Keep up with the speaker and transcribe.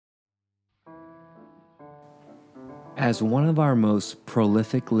As one of our most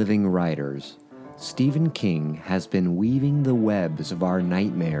prolific living writers, Stephen King has been weaving the webs of our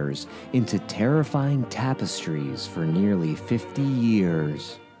nightmares into terrifying tapestries for nearly 50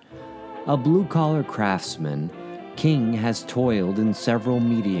 years. A blue-collar craftsman, King has toiled in several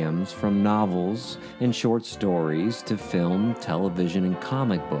mediums from novels and short stories to film, television, and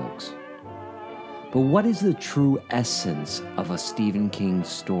comic books. But what is the true essence of a Stephen King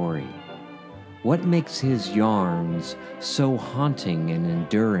story? What makes his yarns so haunting and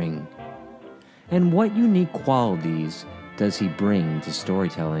enduring? And what unique qualities does he bring to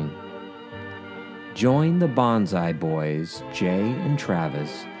storytelling? Join the Bonsai Boys, Jay and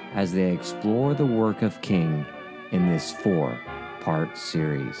Travis, as they explore the work of King in this 4-part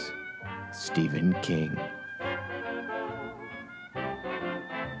series. Stephen King.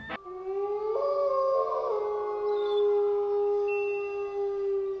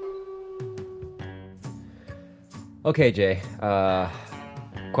 Okay, Jay.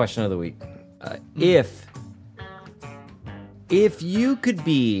 Question of the week. If you could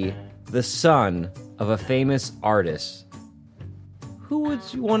be the son of a famous artist, who would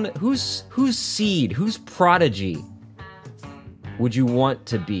you want? Whose seed, whose prodigy would you want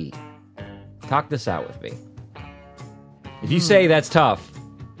to be? Talk this out with me. If you say that's tough,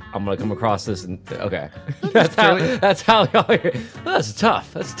 I'm gonna come across this and okay. That's how y'all hear. Oh, that's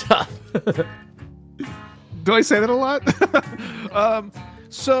tough. That's tough. Do I say that a lot?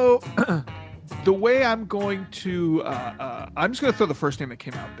 So the way I'm going to, I'm just going to throw the first name that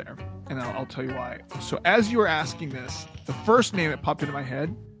came out there, and I'll tell you why. So as you were asking this, the first name that popped into my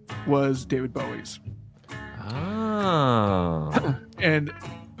head was David Bowie's. Oh. And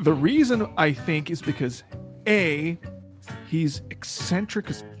the reason I think is because A, he's eccentric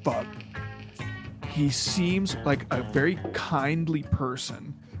as fuck. He seems like a very kindly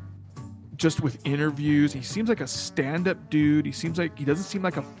person. Just with interviews, he seems like a stand-up dude. He doesn't seem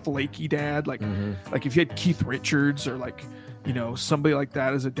like a flaky dad. Like if you had Keith Richards or somebody like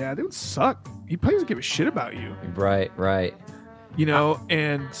that as a dad, it would suck. He probably doesn't give a shit about you. Right.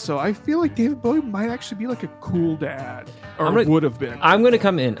 And so I feel like David Bowie might actually be like a cool dad, or would have been. I'm gonna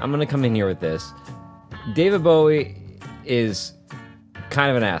come in here with this. David Bowie is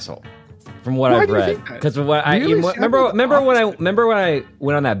kind of an asshole. From what I've read, because what remember when I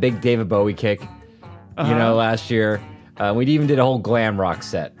went on that big David Bowie kick, last year, we even did a whole glam rock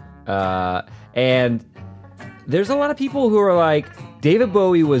set, and there's a lot of people who are like, David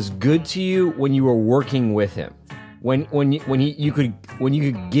Bowie was good to you when you were working with him, when you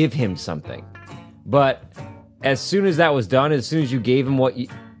could give him something, but as soon as that was done, as soon as you gave him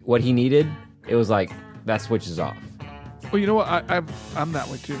what he needed, it was like that switches off. Well, you know what, I'm that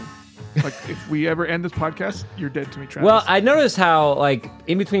way too. Like, if we ever end this podcast, you're dead to me, Travis. Well, I noticed how,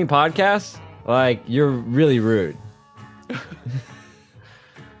 in between podcasts, you're really rude.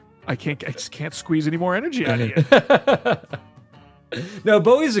 I just can't squeeze any more energy out of you. No,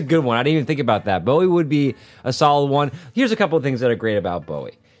 Bowie's a good one. I didn't even think about that. Bowie would be a solid one. Here's a couple of things that are great about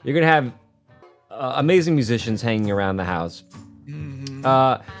Bowie. You're going to have amazing musicians hanging around the house. Mm-hmm.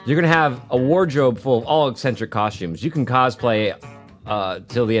 You're going to have a wardrobe full of all eccentric costumes. You can cosplay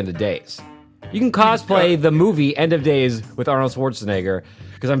till the end of days. You can cosplay the movie End of Days with Arnold Schwarzenegger,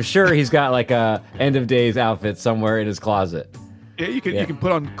 because I'm sure he's got a End of Days outfit somewhere in his closet. Yeah, you can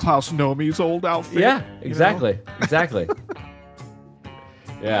put on Klaus Nomi's old outfit. Yeah, exactly.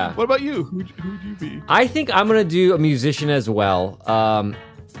 Yeah. What about you? Who'd you be? I think I'm gonna do a musician as well.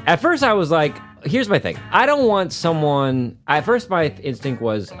 At first I was like, here's my thing. I don't want someone. At first my instinct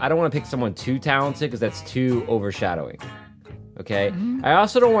was I don't want to pick someone too talented because that's too overshadowing. Okay. Mm-hmm. I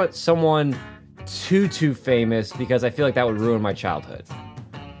also don't want someone too famous because I feel like that would ruin my childhood.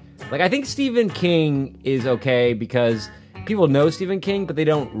 I think Stephen King is okay because people know Stephen King, but they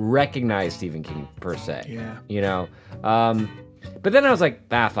don't recognize Stephen King per se. Yeah. But then I was like,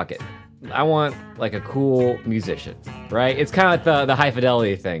 fuck it. I want a cool musician, right? It's kind of like the high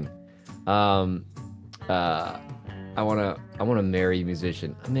fidelity thing. I want to marry a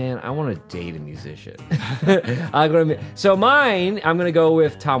musician. Man, I want to date a musician. So mine, I'm going to go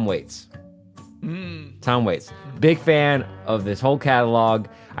with Tom Waits. Tom Waits. Big fan of this whole catalog.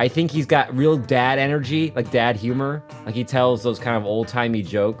 I think he's got real dad energy, dad humor. He tells those kind of old-timey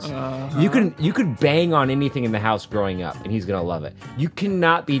jokes. Uh-huh. You could bang on anything in the house growing up, and he's going to love it. You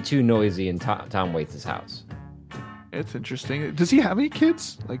cannot be too noisy in Tom Waits' house. It's interesting. Does he have any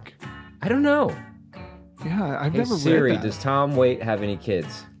kids? I don't know. Yeah, I've never Siri, read that. Does Tom Waits have any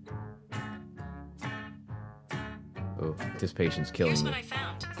kids? Oh, anticipation's killing me. Here's what I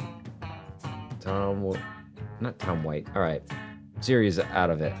found. Not Tom Waits. All right. series out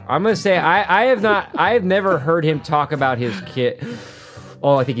of it. I'm gonna say I have never heard him talk about his kid.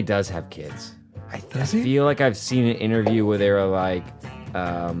 Oh, I think he does have kids. I feel like I've seen an interview where they were like,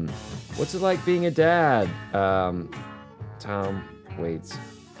 what's it like being a dad? Tom Waits'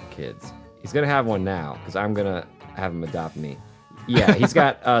 kids. He's gonna have one now because I'm gonna have him adopt me. Yeah, he's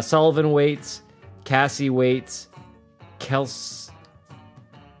got Sullivan Waits, Cassie Waits,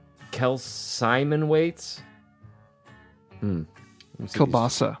 Simon Waits.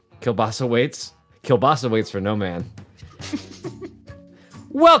 Kielbasa. Kielbasa Waits. Kielbasa Waits for no man.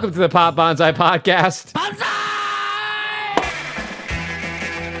 Welcome to the Pop Bonsai Podcast. Bonsai!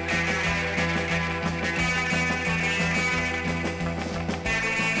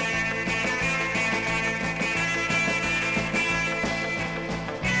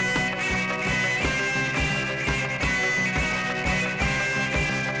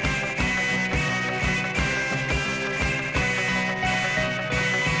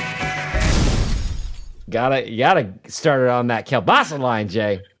 You gotta start it on that kielbasa line,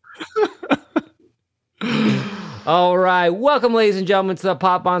 Jay. All right, welcome, ladies and gentlemen, to the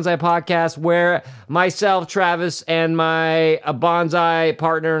Pop Bonsai Podcast, where myself, Travis, and my bonsai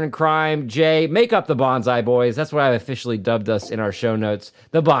partner in crime, Jay, make up the Bonsai Boys. That's what I've officially dubbed us in our show notes,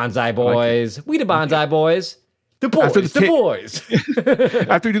 the Bonsai Boys. We the Bonsai Boys. The boys, the boys.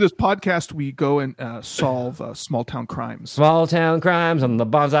 After we do this podcast, we go and solve small town crimes. Small town crimes on the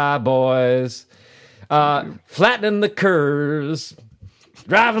Bonsai Boys. Flattening the curves,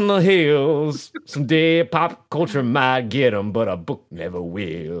 driving the hills. Someday pop culture might get them, but a book never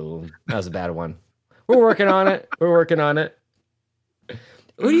will. That was a bad one. We're working on it. Who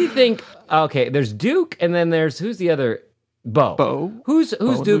do you think? Okay, there's Duke, and then who's the other? Bo. Who's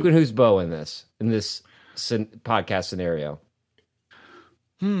Duke and who's Bo in this podcast scenario?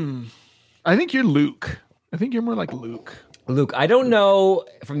 I think you're Luke. I think you're more like Luke. Luke, I don't know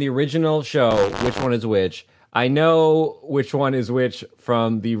from the original show which one is which. I know which one is which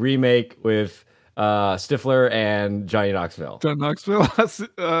from the remake with Stifler and Johnny Knoxville. John Knoxville?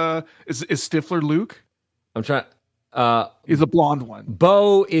 Is Stifler Luke? I'm trying. He's the blonde one.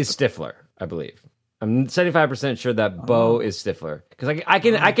 Bo is Stifler, I believe. I'm 75% sure that Bo is Stifler because I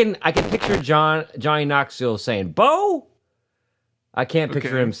can picture Johnny Knoxville saying Bo. I can't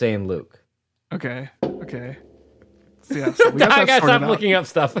picture him saying Luke. Okay. Yeah, so I gotta stop looking up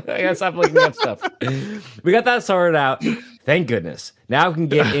stuff. We got that sorted out. Thank goodness. Now we can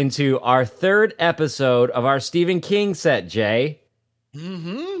get into our third episode of our Stephen King set, Jay.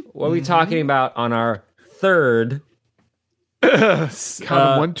 What are we talking about on our third? Count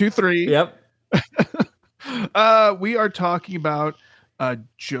of 1, 2, 3. Yep. We are talking about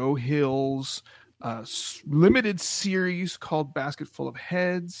Joe Hill's limited series called Basket Full of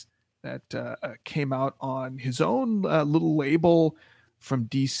Heads. That came out on his own little label from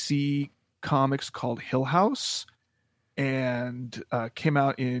DC Comics called Hill House, and came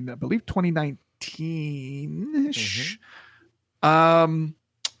out in, I believe, 2019-ish. I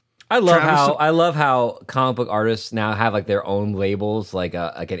love how comic book artists now have like their own labels, like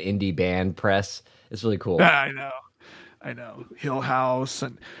an indie band press. It's really cool. I know. Hill House,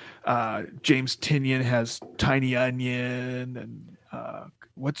 and James Tynion has Tiny Onion, and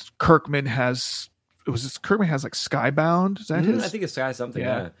Kirkman has like Skybound? Is that his? I think it's Sky something.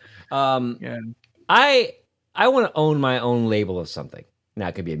 Yeah. I want to own my own label of something. Now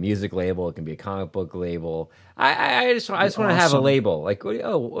it could be a music label, it can be a comic book label. I just want to have a label. Like,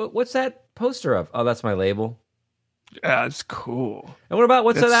 what's that poster of? Oh, that's my label. Yeah, it's cool. And what about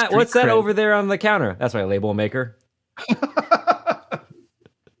what's that over there on the counter? That's my label maker.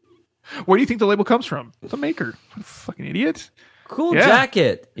 Where do you think the label comes from? The maker. What a fucking idiot. Cool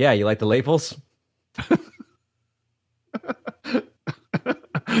jacket. Yeah, you like the labels?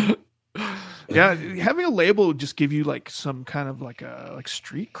 Yeah, having a label would just give you like some kind of like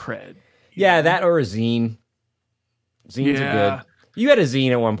street cred. Yeah, that or a zine. Zines are good. You had a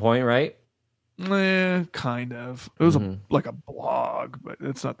zine at one point, right? Kind of. It was like a blog, but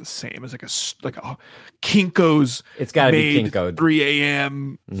it's not the same. It's like a Kinko's. It's got to be Kinko. 3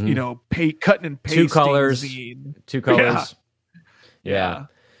 a.m. Cutting and pasting. 2 colors. Zine. 2 colors. Yeah.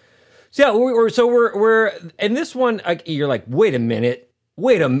 So we're in this one. You're like, wait a minute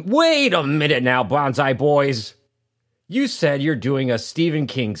now, Bonsai Boys. You said you're doing a Stephen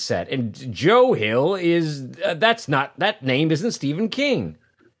King set, and Joe Hill is that name isn't Stephen King.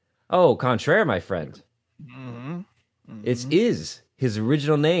 Oh, contraire, my friend. It is. His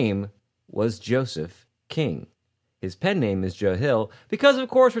original name was Joseph King. His pen name is Joe Hill because, of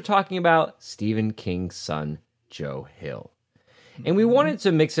course, we're talking about Stephen King's son, Joe Hill. And we wanted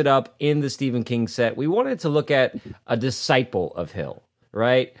to mix it up in the Stephen King set. We wanted to look at a disciple of Hill,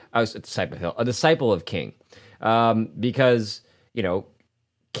 right? A disciple of King. Because,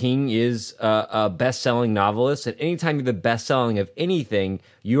 King is a best-selling novelist, and anytime you're the best-selling of anything,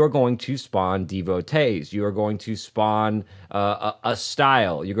 you are going to spawn devotees. You are going to spawn a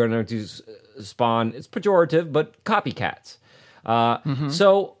style. You're going to spawn, it's pejorative, but copycats.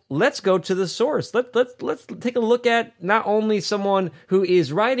 So let's go to the source. Let's take a look at not only someone who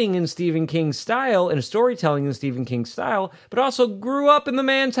is writing in Stephen King's style and storytelling in Stephen King's style, but also grew up in the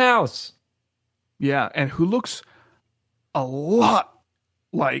man's house. Yeah, and who looks a lot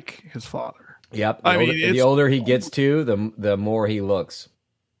like his father. Yep. The older he gets to, the more he looks.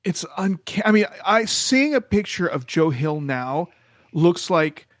 It's uncanny. Seeing a picture of Joe Hill now looks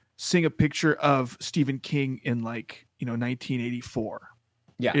like seeing a picture of Stephen King in 1984.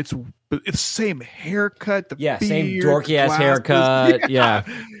 Yeah. It's same haircut, beard, same dorky ass haircut. Yeah.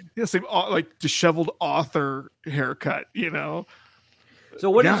 Same disheveled author haircut, So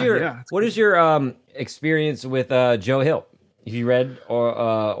what is your experience with Joe Hill? Have you read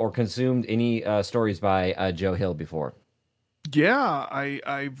or consumed any stories by Joe Hill before? Yeah,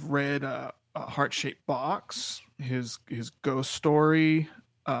 I've read Heart-Shaped Box, his ghost story,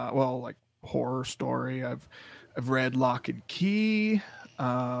 horror story. I've read Lock and Key,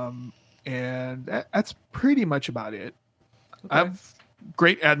 and that's pretty much about it. Okay. I have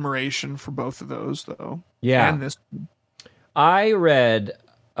great admiration for both of those, though. Yeah, and this. I read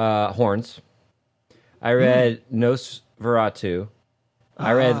Horns. I read Nosferatu.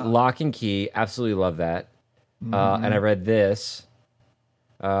 I read Lock and Key. Absolutely love that. And I read this.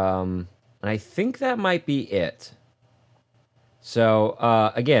 And I think that might be it. So,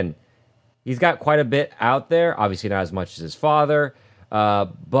 again, he's got quite a bit out there. Obviously not as much as his father.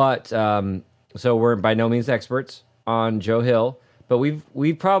 But so we're by no means experts on Joe Hill. But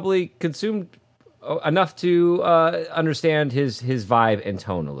we've probably consumed enough to understand his vibe and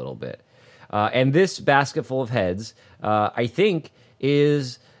tone a little bit. And this basket full of heads, I think,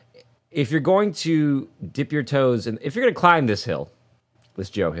 is if you're going to dip your toes and if you're going to climb this hill, this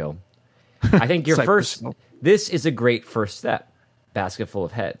Joe Hill, I think your this is a great first step. Basket full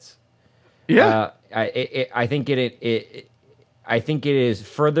of heads. Yeah, I think I think it is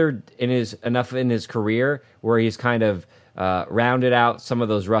further enough in his career where he's kind of rounded out some of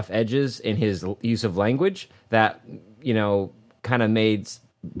those rough edges in his use of language that kind of made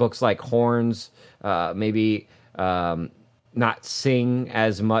books like Horns maybe not sing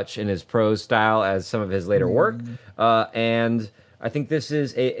as much in his prose style as some of his later work. And I think this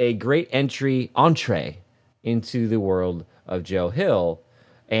is a great entree into the world of Joe Hill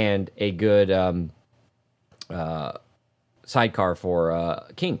and a good sidecar for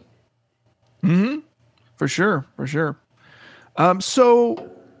King. Mm-hmm. For sure.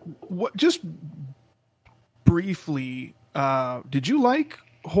 So just briefly, did you like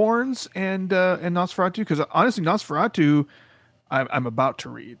Horns and Nosferatu? Because honestly, Nosferatu, I'm about to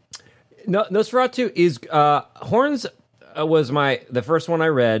read. No, Nosferatu is Horns was the first one I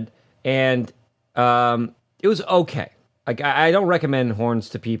read, and it was okay. Like I don't recommend Horns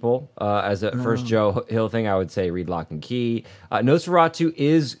to people as a first Joe Hill thing. I would say read Lock and Key. Nosferatu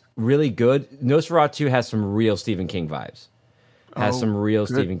is really good. Nosferatu has some real Stephen King vibes.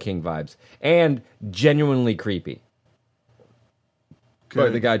 Stephen King vibes, and genuinely creepy.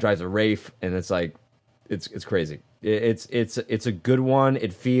 But the guy drives a Wraith, and it's like, it's crazy. It's a good one.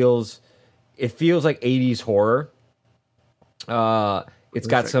 It feels like 80s horror. It's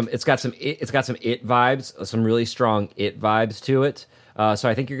got some It vibes, some really strong It vibes to it. So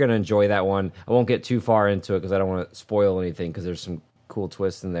I think you're going to enjoy that one. I won't get too far into it because I don't want to spoil anything because there's some cool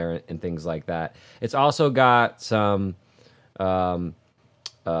twists in there and things like that. It's also got some The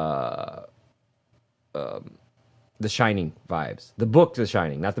Shining vibes. The book The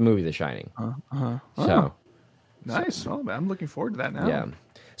Shining, not the movie The Shining. So nice. Well, I'm looking forward to that now. Yeah.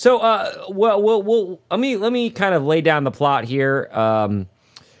 So, we'll let me kind of lay down the plot here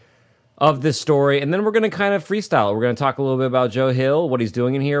of this story, and then we're going to kind of freestyle. We're going to talk a little bit about Joe Hill, what he's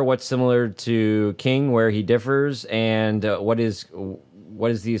doing in here, what's similar to King, where he differs, and what is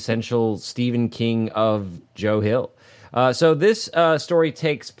the essential Stephen King of Joe Hill. So this story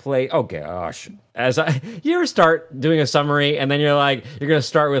takes place. Oh gosh, you ever start doing a summary and then you're like, you're gonna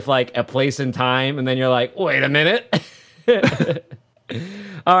start with like a place and time, and then you're like, wait a minute.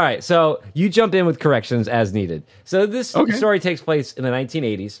 All right, so you jump in with corrections as needed. So this story takes place in the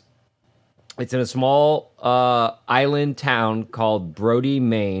 1980s. It's in a small island town called Brody,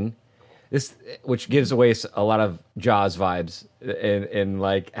 Maine. Which gives away a lot of Jaws vibes in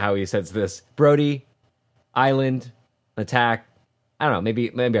like how he says this. Brody, island, attack, I don't know.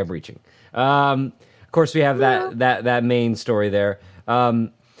 Maybe I'm reaching. Of course, we have that main story there,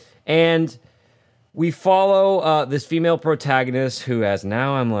 and we follow this female protagonist who has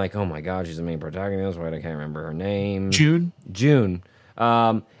now. I'm like, oh my god, she's the main protagonist. Why I can't remember her name? June.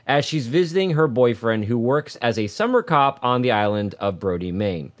 As she's visiting her boyfriend, who works as a summer cop on the island of Brody,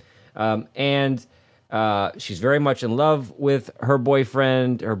 Maine, and she's very much in love with her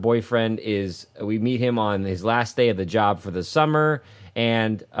boyfriend. Her boyfriend we meet him on his last day of the job for the summer,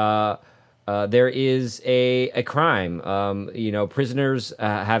 and there is a crime. Prisoners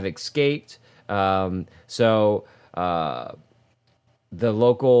have escaped. So the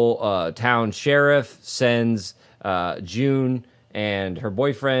local town sheriff sends June and her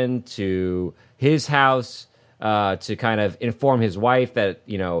boyfriend to his house to kind of inform his wife that,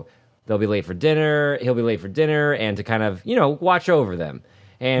 they'll be late for dinner, he'll be late for dinner, and to kind of, watch over them.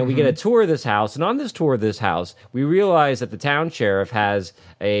 And we get a tour of this house, and on this tour of this house, we realize that the town sheriff has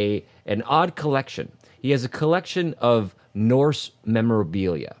an odd collection. He has a collection of Norse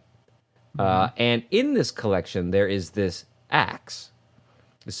memorabilia. And in this collection, there is this axe,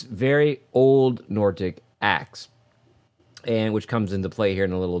 this very old Nordic axe, and which comes into play here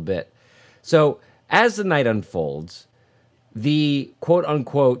in a little bit. So as the night unfolds, the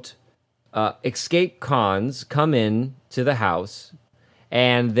quote-unquote escape cons come in to the house,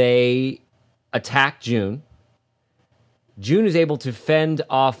 and they attack June. June is able to fend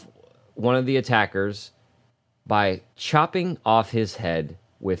off one of the attackers by chopping off his head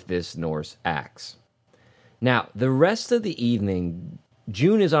with this Norse axe. Now, the rest of the evening,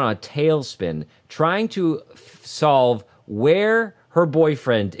 June is on a tailspin trying to solve where her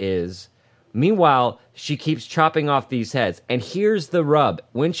boyfriend is. Meanwhile, she keeps chopping off these heads. And here's the rub.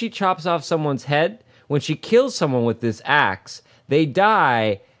 When she chops off someone's head, when she kills someone with this axe, they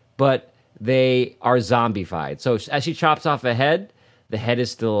die, but they are zombified. So as she chops off a head, the head is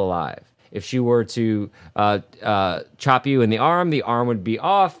still alive. If she were to chop you in the arm would be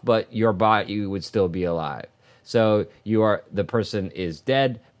off, but your body would still be alive. So the person is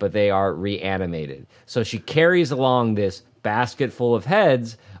dead, but they are reanimated. So she carries along this basket full of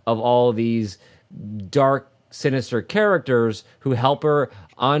heads of all these dark, sinister characters who help her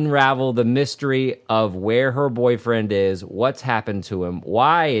unravel the mystery of where her boyfriend is, what's happened to him,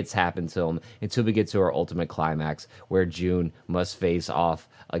 why it's happened to him, until we get to our ultimate climax where June must face off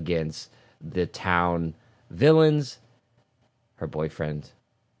against the town villains, her boyfriend,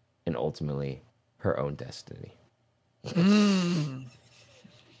 and ultimately her own destiny.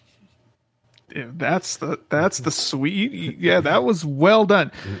 Yeah, that's the sweet. Yeah, that was well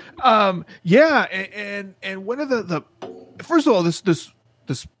done. Yeah, and one of the first of all, this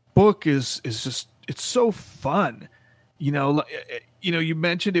book is just, it's so fun. You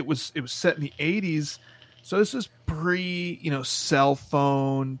mentioned it was set in the 80s, so this is pre cell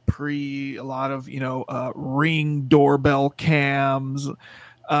phone, pre a lot of Ring doorbell cams.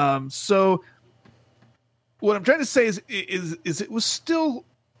 So what I'm trying to say is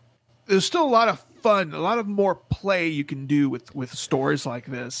there's still a lot of fun, a lot of more play you can do with stories like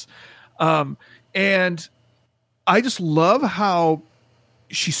this. And I just love how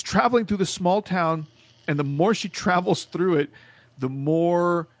she's traveling through the small town, and the more she travels through it, the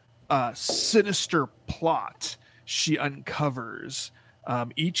more sinister plot she uncovers.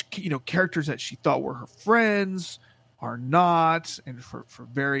 Each characters that she thought were her friends are not, and for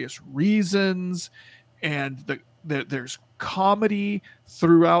various reasons. And there's comedy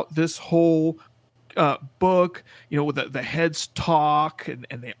throughout this whole book, with the heads talk and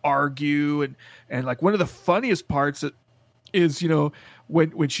they argue, and like one of the funniest parts is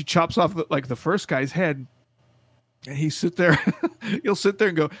when she chops off the first guy's head, and he'll sit there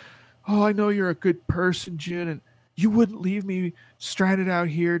and go, "Oh, I know you're a good person, June, and you wouldn't leave me stranded out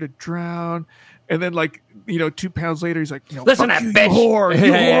here to drown." And then 2 pounds later, he's like, "Listen, that bitch, you whore,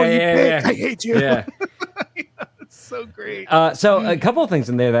 you bitch, I hate you." Yeah. It's so great. So a couple of things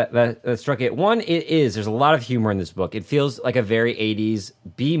in there that struck it. One, there's a lot of humor in this book. It feels like a very 80s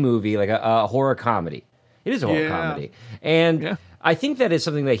B movie, like a horror comedy. It is a horror comedy. And I think that is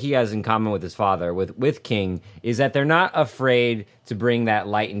something that he has in common with his father, with King, is that they're not afraid to bring that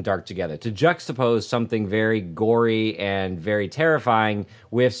light and dark together, to juxtapose something very gory and very terrifying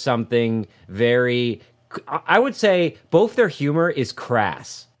with something very, I would say both their humor is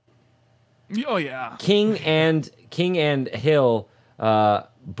crass. Oh yeah. King and Hill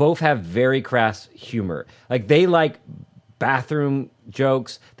both have very crass humor. Like, they like bathroom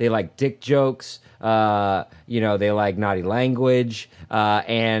jokes, they like dick jokes, they like naughty language,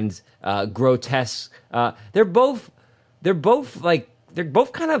 and grotesque. They're both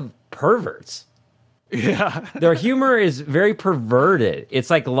kind of perverts. Yeah. Their humor is very perverted. It's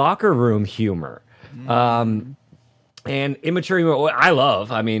like locker room humor. And immature humor, I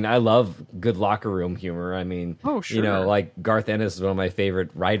love. I mean, I love good locker room humor. I mean, Oh, sure. you know, like Garth Ennis is one of my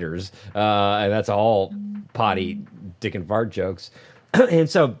favorite writers. And that's all potty dick and fart jokes. And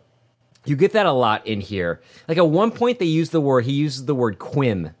so you get that a lot in here. Like at one point he uses the word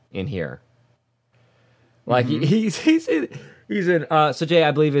quim in here. Like he's in so Jay,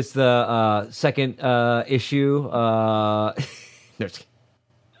 I believe it's the second issue.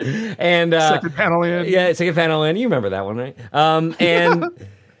 And Second panel in. Yeah, second panel in. You remember that one, right? And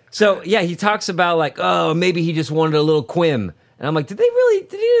so yeah, he talks about like, oh, maybe he just wanted a little quim. And I'm like, did he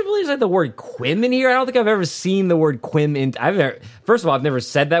really say the word quim in here? I don't think I've ever seen the word quim in. First of all, I've never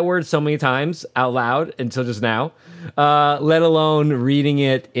said that word so many times out loud until just now. Let alone reading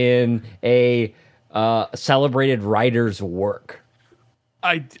it in a celebrated writer's work.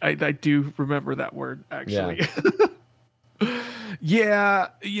 I do remember that word actually. Yeah,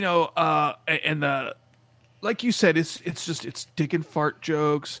 you know, and like you said, it's dick and fart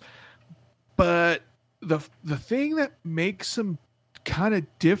jokes, but the thing that makes them kind of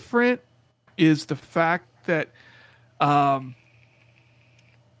different is the fact that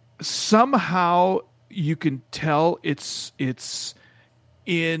somehow you can tell it's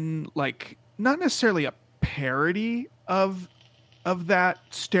in like not necessarily a parody of that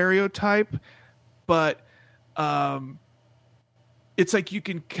stereotype, but it's like you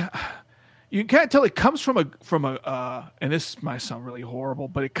can kind of tell it comes from a and this might sound really horrible,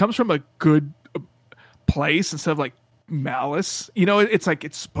 but it comes from a good place instead of like malice. You know, it's like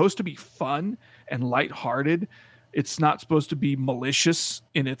it's supposed to be fun and lighthearted. It's not supposed to be malicious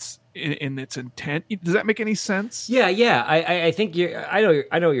in its intent. Does that make any sense? Yeah. I think I know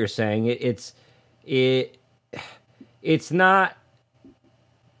what you're saying. It's not.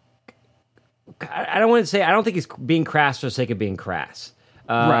 I don't want to say. I don't think he's being crass for the sake of being crass.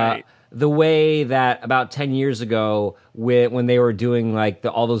 Right. The way that about 10 years ago, when they were doing like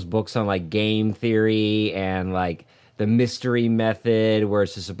all those books on like game theory and like the mystery method, where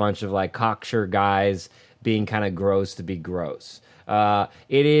it's just a bunch of like cocksure guys being kind of gross to be gross.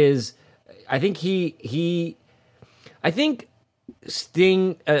 It is. I think I think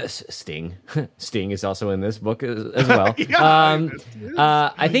Sting is also in this book as well.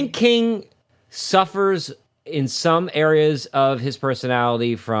 I think King suffers in some areas of his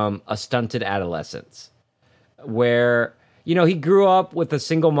personality from a stunted adolescence, where, you know, he grew up with a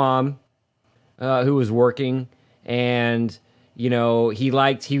single mom who was working, and, you know, he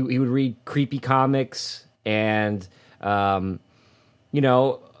would read creepy comics, and, you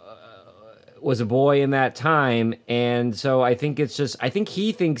know, was a boy in that time. And so I think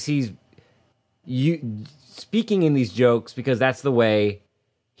he thinks he's speaking in these jokes because that's the way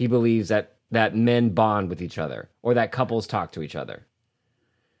he believes that men bond with each other, or that couples talk to each other.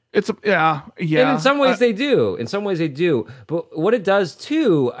 Yeah. And in some ways they do. But what it does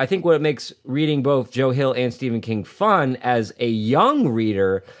too, I think what it makes reading both Joe Hill and Stephen King fun as a young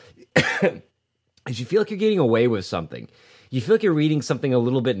reader is you feel like you're getting away with something. You feel like you're reading something a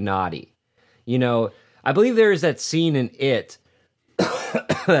little bit naughty. You know, I believe there is that scene in It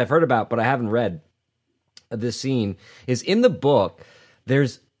that I've heard about, but I haven't read. This scene is in the book.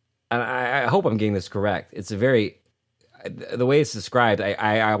 And I hope I'm getting this correct. It's the way it's described,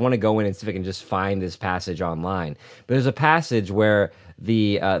 I want to go in and see if I can just find this passage online. But there's a passage where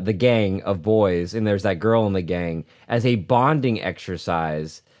the gang of boys, and there's that girl in the gang, as a bonding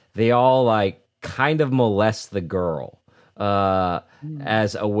exercise, they all like kind of molest the girl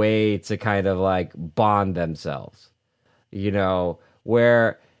as a way to kind of like bond themselves. You know,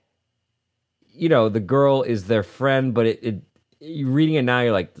 where, you know, the girl is their friend, but you reading it now,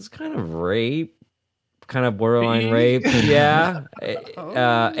 you're like, this is kind of rape, kind of borderline rape, yeah.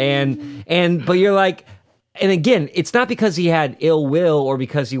 But you're like, and again, it's not because he had ill will or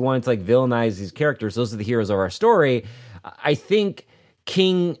because he wanted to like villainize these characters. Those are the heroes of our story. I think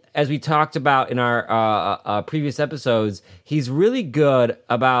King, as we talked about in our previous episodes, he's really good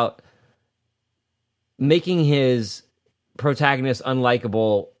about making his protagonist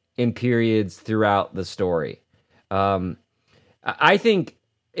unlikable in periods throughout the story. I think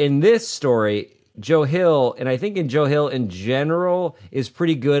in this story, Joe Hill, and I think in Joe Hill in general, is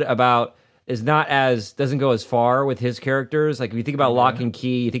pretty good about, doesn't go as far with his characters. Like if you think about Lock and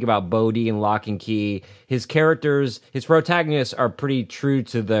Key, you think about Bodhi and Lock and Key, his protagonists are pretty true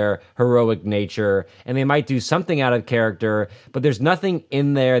to their heroic nature, and they might do something out of character, but there's nothing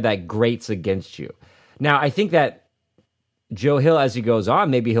in there that grates against you. Now, I think that Joe Hill, as he goes on,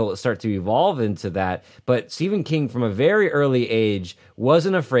 maybe he'll start to evolve into that. But Stephen King, from a very early age,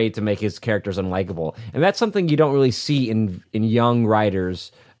 wasn't afraid to make his characters unlikable, and that's something you don't really see in young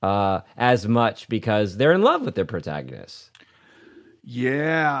writers as much because they're in love with their protagonists.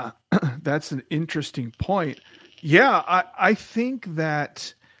 Yeah, that's an interesting point. Yeah, I think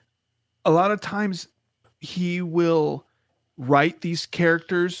that a lot of times he will write these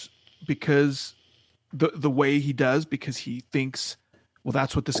characters because the way he does, because he thinks, well,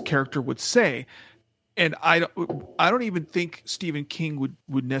 that's what this character would say. And I don't even think Stephen King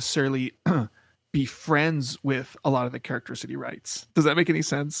would necessarily be friends with a lot of the characters that he writes. Does that make any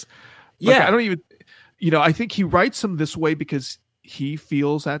sense? Like, Yeah. I don't even, I think he writes them this way because he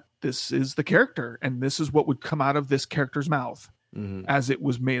feels that this is the character and this is what would come out of this character's mouth as it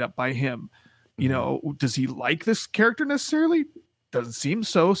was made up by him. Does he like this character necessarily? Doesn't seem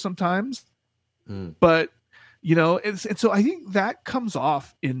so sometimes. But and so I think that comes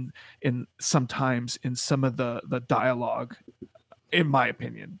off in sometimes in some of the dialogue, in my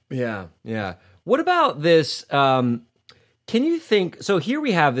opinion. Yeah. What about this? Can you think? So here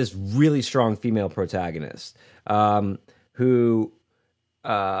we have this really strong female protagonist who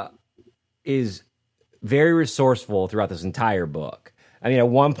is very resourceful throughout this entire book. I mean, at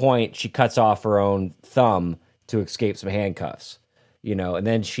one point she cuts off her own thumb to escape some handcuffs, and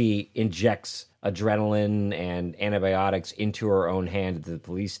then she injects adrenaline and antibiotics into her own hand at the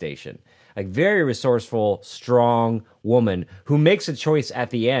police station. Like, very resourceful, strong woman who makes a choice at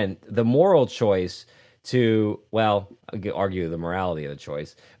the end, the moral choice to, well, I could argue the morality of the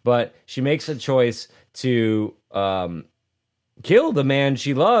choice, but she makes a choice to kill the man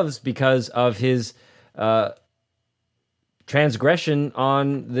she loves because of his transgression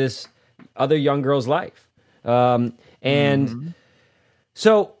on this other young girl's life.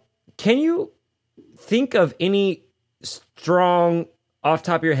 So can you think of any strong, off the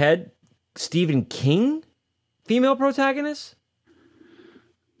top of your head, Stephen King female protagonists?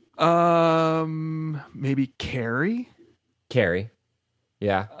 Maybe Carrie. Carrie.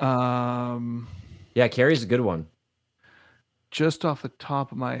 Yeah. Yeah, Carrie's a good one. Just off the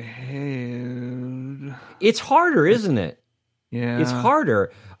top of my head. It's harder, isn't it? Yeah. It's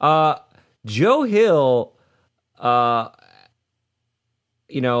harder. Joe Hill, I'm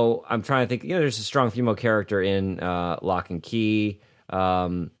trying to think, there's a strong female character in Lock and Key.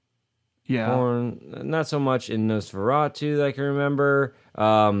 Not so much in Nosferatu that I can remember.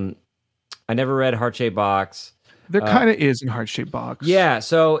 I never read Heart-Shaped Box. There kind of is in Heart-Shaped Box. Yeah,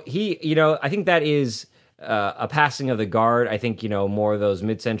 so he, I think that is a passing of the guard. I think, more of those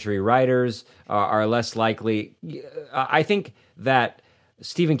mid-century writers are less likely. I think that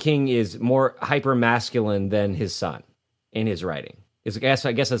Stephen King is more hyper-masculine than his son in his writing. I guess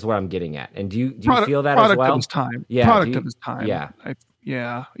that's what I'm getting at. And do you feel that as well? Product of his time. Yeah, product of his time. Yeah.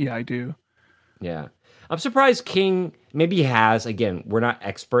 I do. Yeah. I'm surprised King, maybe he has, again, we're not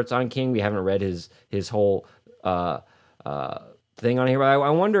experts on King. We haven't read his whole thing on here. But I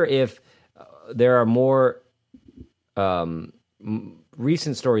wonder if there are more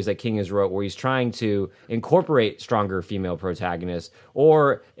recent stories that King has wrote where he's trying to incorporate stronger female protagonists,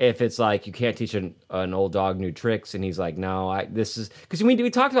 or if it's like you can't teach an old dog new tricks, and he's like, no, this is because we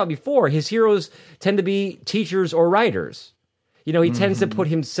talked about before, his heroes tend to be teachers or writers. He tends to put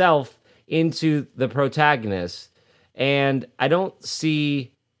himself into the protagonist, and I don't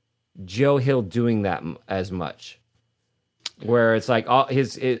see Joe Hill doing that as much, where it's like all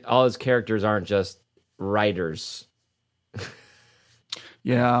his characters aren't just writers.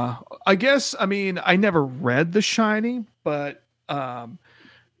 Yeah, I guess. I mean, I never read The Shining, but was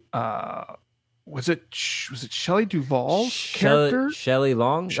it Shelley Duvall's character? Shelley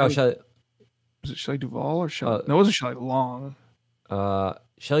Long? Was it Shelley Duvall or Shelley? No, it wasn't Shelley Long.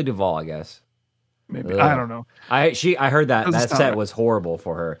 Shelley Duvall, I guess. Maybe. I don't know. I heard that set was horrible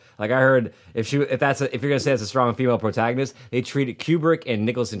for her. Like, I heard if you're gonna say it's a strong female protagonist, they treated Kubrick and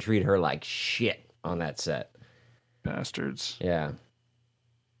Nicholson treated her like shit on that set. Bastards. Yeah.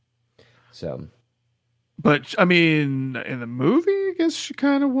 So, but I mean, in the movie, I guess she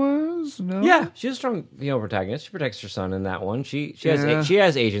kind of was. No. Yeah, she's a strong female protagonist. She protects her son in that one. She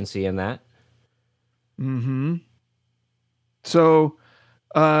has agency in that. Mm-hmm. So,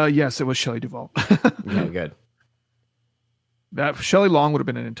 yes, it was Shelley Duvall. Yeah, good. That Shelley Long would have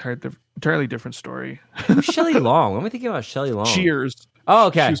been an entirely different story. Shelley Long. What am I thinking about Shelley Long? Cheers. Oh,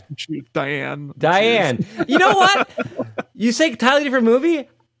 okay. She was Diane. Diane. You know what? You say entirely different movie?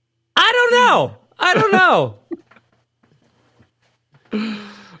 I don't know.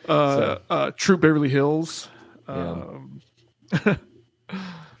 Troop Beverly Hills. Yeah.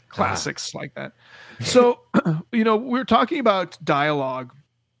 Classics like that. So, we're talking about dialogue.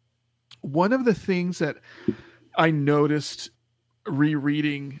 One of the things that I noticed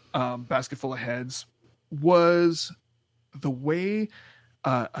rereading Basketful of Heads was the way.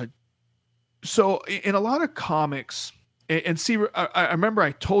 So, in a lot of comics, and see, I remember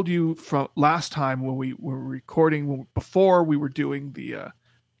I told you from last time when we were recording, before we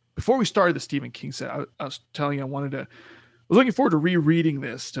started the Stephen King set, I was telling you I was looking forward to rereading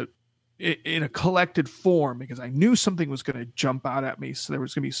this in a collected form because I knew something was going to jump out at me. So there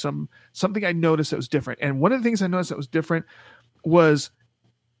was going to be something I noticed that was different. And one of the things I noticed that was different was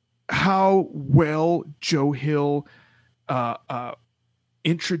how well Joe Hill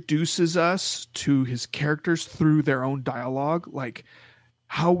introduces us to his characters through their own dialogue. Like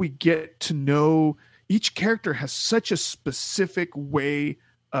how we get to know each character has such a specific way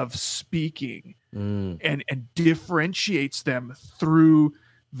of speaking and differentiates them through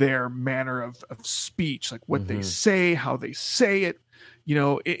their manner of speech, like what they say, how they say it,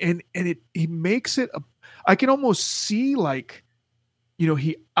 and he makes it I can almost see like,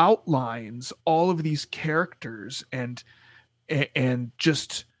 he outlines all of these characters and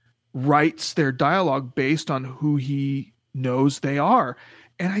just writes their dialogue based on who he knows they are.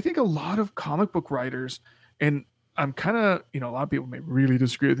 And I think a lot of comic book writers, and I'm kind of, a lot of people may really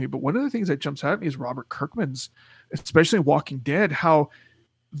disagree with me, but one of the things that jumps out at me is Robert Kirkman's, especially in Walking Dead, how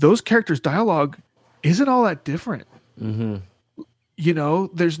those characters' dialogue isn't all that different. Mm-hmm.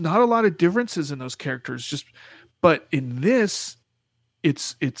 There's not a lot of differences in those characters. But in this, they're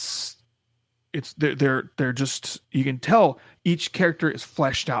just, you can tell each character is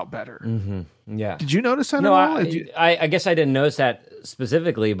fleshed out better. Mm-hmm. Yeah. Did you notice that at all? I guess I didn't notice that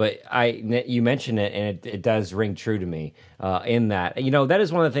specifically, but you mentioned it, and it does ring true to me. In that, that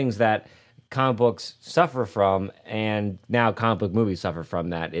is one of the things that comic books suffer from, and now comic book movies suffer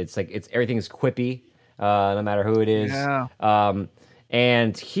from that. It's like everything is quippy, no matter who it is. Yeah.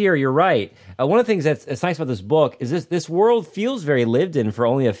 And here you're right. One of the things that's nice about this book is this world feels very lived in for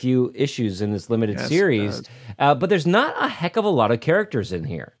only a few issues in this limited series, but there's not a heck of a lot of characters in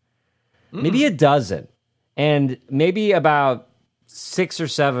here. Maybe a dozen, and maybe about 6 or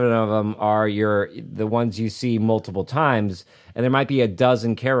 7 of them are the ones you see multiple times, and there might be a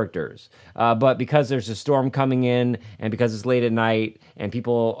dozen characters. But because there's a storm coming in, and because it's late at night, and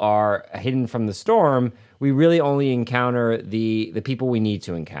people are hidden from the storm, we really only encounter the people we need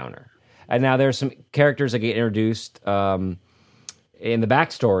to encounter. And now there's some characters that get introduced in the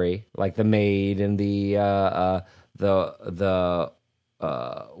backstory, like the maid and the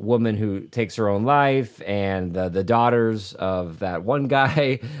woman who takes her own life, and the daughters of that one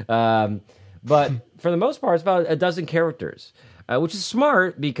guy. But for the most part, it's about a dozen characters, which is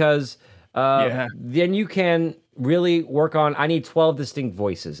smart because then you can really work on, I need 12 distinct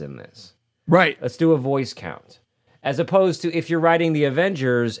voices in this. Right. Let's do a voice count. As opposed to if you're writing the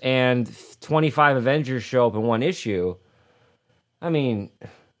Avengers and 25 Avengers show up in one issue, I mean...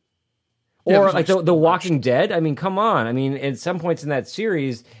 Or like the Walking Dead. I mean, come on. I mean, at some points in that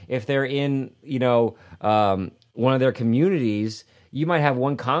series, if they're in, one of their communities, you might have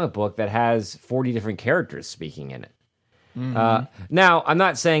one comic book that has 40 different characters speaking in it. Mm-hmm. Now, I'm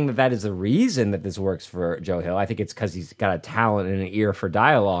not saying that is the reason that this works for Joe Hill. I think it's because he's got a talent and an ear for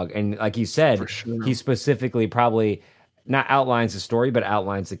dialogue. And like you said, he specifically probably not outlines the story, but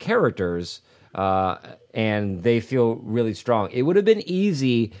outlines the characters. And they feel really strong. It would have been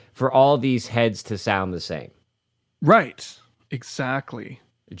easy for all these heads to sound the same. Right. Exactly.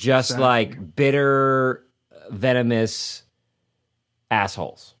 Just like bitter, venomous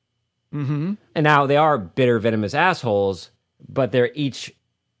assholes. Mm-hmm. And now they are bitter, venomous assholes, but they're each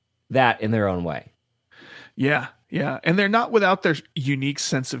that in their own way. Yeah. Yeah. And they're not without their unique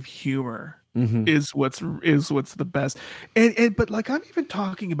sense of humor is what's the best. But like, I'm even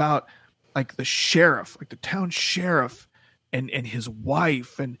talking about like the sheriff, like the town sheriff and his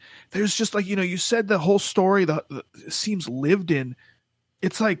wife. And there's just like, you said the whole story the seems lived in.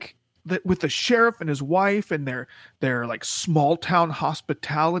 It's like that with the sheriff and his wife and their like small town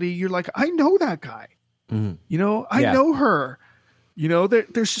hospitality. You're like, I know that guy, I know her,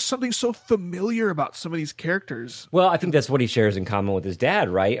 there's just something so familiar about some of these characters. Well, I think that's what he shares in common with his dad,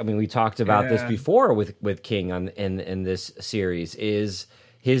 right? I mean, we talked about this before with King in this series is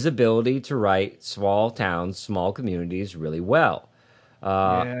his ability to write small towns, small communities really well.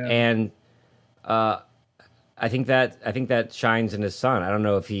 And I think that shines in his son. I don't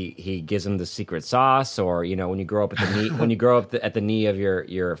know if he gives him the secret sauce, or when you grow up at the knee of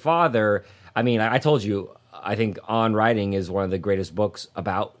your father. I mean, I told you, I think On Writing is one of the greatest books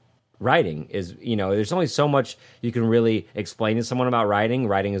about writing is, there's only so much you can really explain to someone about writing.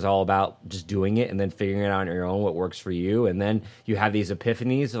 Writing is all about just doing it and then figuring it out on your own, what works for you. And then you have these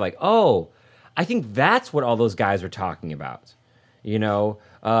epiphanies of like, oh, I think that's what all those guys were talking about, and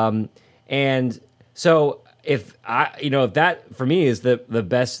so if that for me is the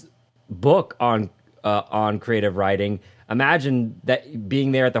best book on creative writing, imagine that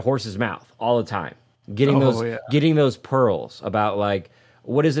being there at the horse's mouth all the time, getting those pearls about like,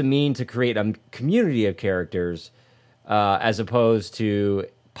 what does it mean to create a community of characters as opposed to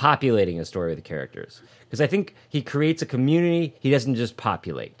populating a story with the characters? Because I think he creates a community. He doesn't just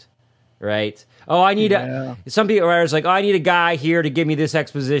populate, right? Oh, I need some people are like, oh, I need a guy here to give me this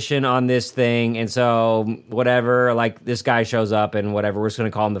exposition on this thing. And so whatever, like this guy shows up and whatever, we're just going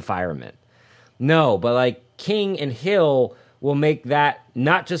to call him the fireman. No, but like King and Hill will make that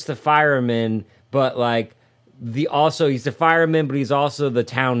not just the fireman, but like he's the fireman, but he's also the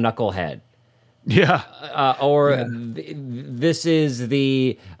town knucklehead. Yeah. This is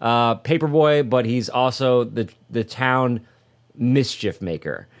the paperboy, but he's also the town mischief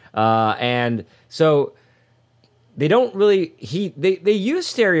maker. And so they don't really they use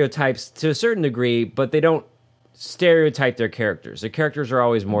stereotypes to a certain degree, but they don't stereotype their characters. Their characters are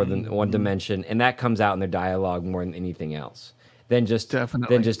always more than one dimension, and that comes out in their dialogue more than anything else. Than just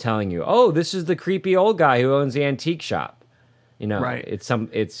telling you, oh, this is the creepy old guy who owns the antique shop. Right. It's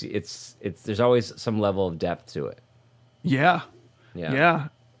there's always some level of depth to it. Yeah.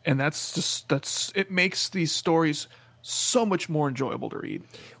 And it makes these stories so much more enjoyable to read.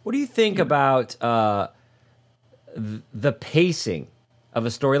 What do you think about the pacing of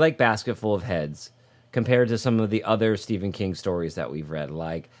a story like Basket Full of Heads compared to some of the other Stephen King stories that we've read,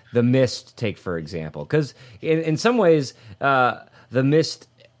 like The Mist, for example? Because in some ways, The Mist,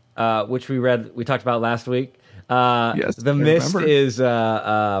 which we talked about last week, yes, The Mist is,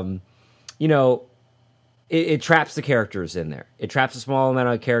 it traps the characters in there. It traps a small amount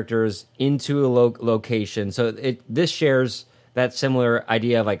of characters into a location. So this shares that similar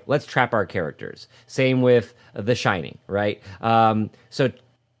idea of like, let's trap our characters. Same with The Shining, right? So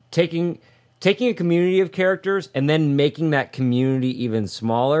taking a community of characters and then making that community even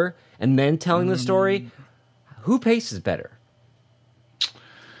smaller and then telling the story, who paces better?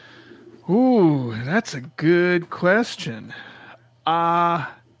 Ooh, that's a good question. I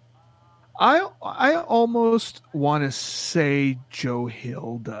almost want to say Joe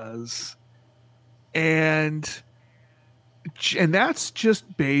Hill does. And that's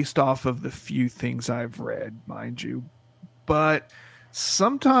just based off of the few things I've read, mind you. But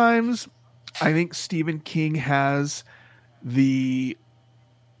sometimes I think Stephen King has the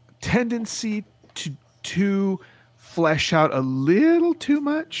tendency to flesh out a little too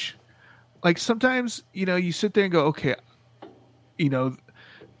much. Like sometimes, you sit there and go, okay, I know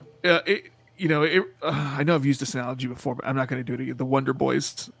I've used this analogy before, but I'm not going to do it again. The Wonder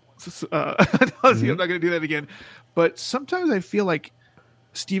Boys. I'm not going to do that again. But sometimes I feel like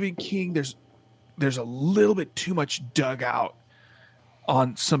Stephen King, there's a little bit too much dug out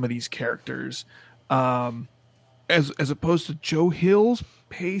on some of these characters, as opposed to Joe Hill's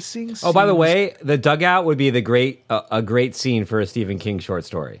pacing. Oh, by the way, the dugout would be a great scene for a Stephen King short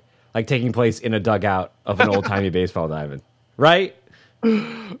story, like taking place in a dugout of an old timey baseball diamond, right?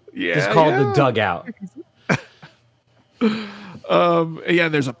 Yeah, it's called The Dugout.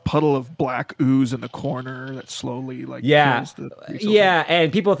 There's a puddle of black ooze in the corner that slowly kills the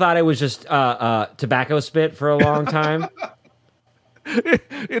and people thought it was just tobacco spit for a long time.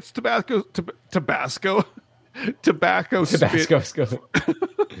 It's Tabasco spit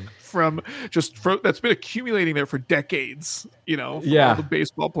from that's been accumulating there for decades, from all the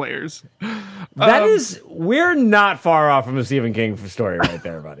baseball players. We're not far off from a Stephen King story right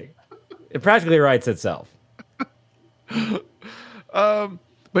there, buddy. It practically writes itself.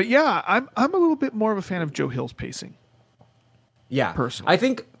 But yeah, I'm a little bit more of a fan of Joe Hill's pacing. Yeah, personally, I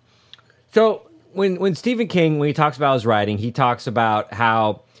think so. When Stephen King, when he talks about his writing, he talks about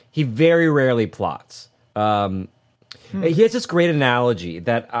how he very rarely plots. He has this great analogy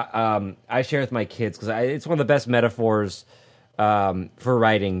that I share with my kids because it's one of the best metaphors for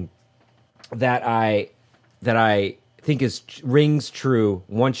writing that I think rings true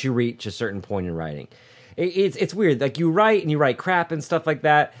once you reach a certain point in writing. It's weird. Like you write crap and stuff like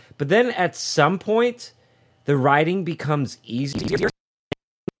that, but then at some point, the writing becomes easier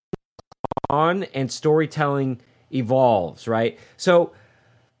on and storytelling evolves, right? So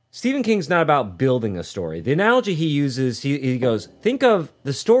Stephen King's not about building a story. The analogy he uses, he goes, think of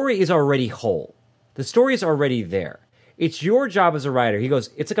the story is already whole. The story is already there. It's your job as a writer. He goes,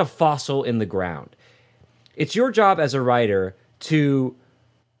 it's like a fossil in the ground. It's your job as a writer to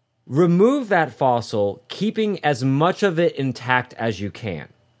remove that fossil, keeping as much of it intact as you can.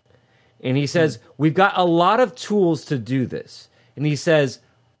 And he says, we've got a lot of tools to do this. And he says,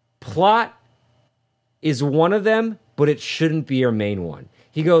 plot is one of them, but it shouldn't be your main one.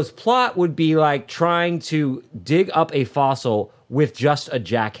 He goes, plot would be like trying to dig up a fossil with just a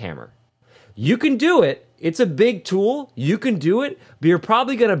jackhammer. You can do it. It's a big tool. You can do it, but you're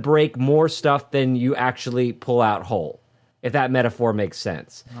probably going to break more stuff than you actually pull out whole, if that metaphor makes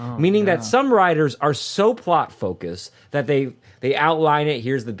sense. Meaning that some writers are so plot focused that they outline it,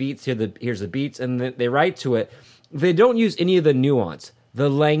 here's the beats, here's the beats, and they write to it. They don't use any of the nuance, the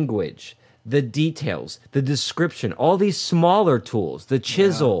language, the details, the description, all these smaller tools, the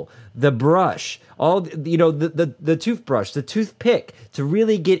chisel, the brush, all the toothbrush, the toothpick to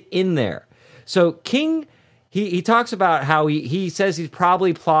really get in there. So King, he talks about how he says he's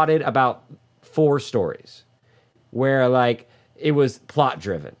probably plotted about 4 stories where like it was plot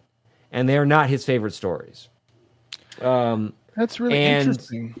driven, and they're not his favorite stories. That's really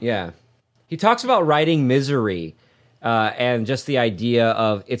interesting. Yeah, he talks about writing Misery, and just the idea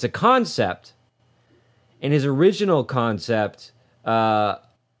of it's a concept, and his original concept that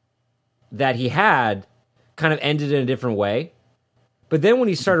he had kind of ended in a different way. But then when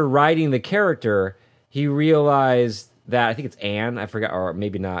he started writing the character, he realized that, I think it's Anne, I forgot, or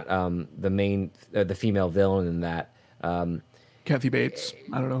maybe not, the female villain in that. Kathy Bates.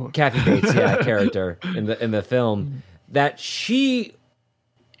 I don't know. Kathy Bates, character in the film, that she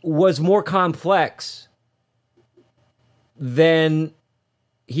was more complex than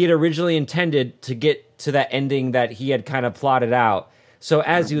he had originally intended to get to that ending that he had kind of plotted out. So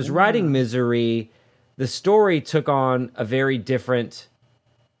as he was writing Misery, the story took on a very different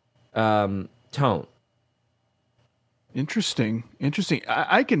tone. Interesting.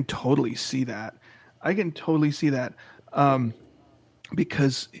 I can totally see that.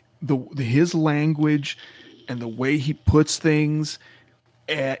 Because his language and the way he puts things,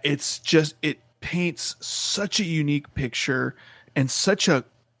 it paints such a unique picture and such a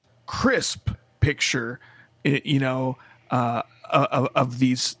crisp picture, of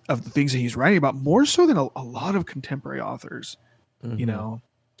the things that he's writing about, more so than a lot of contemporary authors,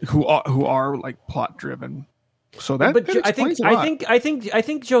 who are like plot driven. So that, but that explains a lot. I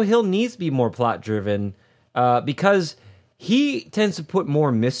think Joe Hill needs to be more plot driven, because he tends to put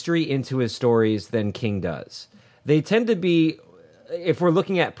more mystery into his stories than King does. They tend to be, if we're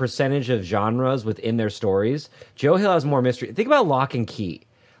looking at percentage of genres within their stories, Joe Hill has more mystery. Think about Lock and Key.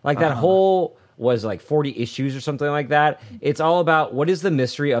 Like that whole was like 40 issues or something like that. It's all about what is the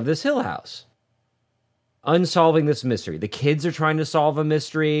mystery of this Hill House. Unsolving this mystery. The kids are trying to solve a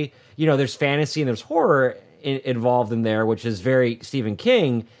mystery. There's fantasy and there's horror involved in there, which is very Stephen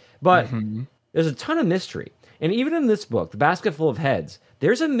King, but there's a ton of mystery. And even in this book, The Basket Full of Heads,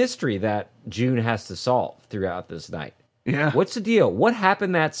 there's a mystery that June has to solve throughout this night. Yeah. What's the deal? What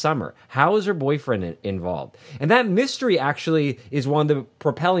happened that summer? How is her boyfriend involved? And that mystery actually is one of the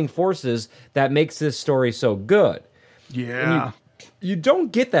propelling forces that makes this story so good. Yeah. You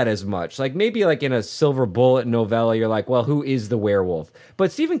don't get that as much. Like maybe like in a Silver Bullet novella, you're like, well, who is the werewolf?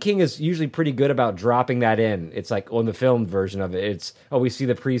 But Stephen King is usually pretty good about dropping that in. It's like on the film version of it, it's, we see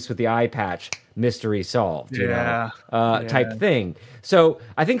the priest with the eye patch, mystery solved, type thing. So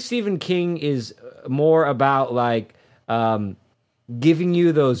I think Stephen King is more about like giving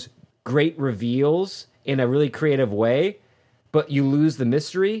you those great reveals in a really creative way, but you lose the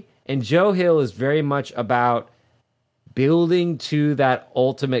mystery. And Joe Hill is very much about building to that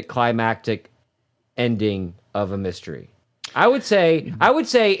ultimate climactic ending of a mystery. I would say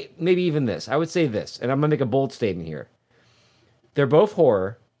maybe even this. I would say this, and I'm going to make a bold statement here. They're both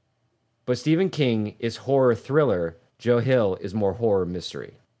horror, but Stephen King is horror thriller. Joe Hill is more horror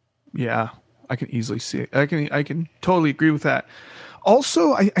mystery. Yeah, I can easily see it. I can totally agree with that.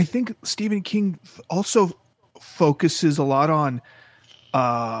 Also, I think Stephen King also focuses a lot on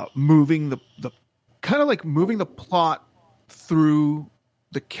moving the plot through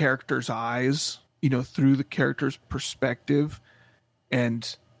the character's eyes, through the character's perspective,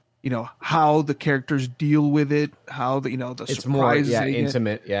 and how the characters deal with it, how the it's surprises more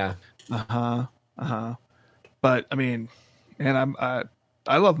intimate, But I mean, and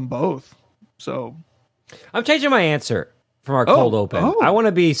I love them both. So I'm changing my answer from our cold open. I want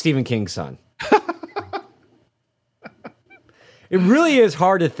to be Stephen King's son. It really is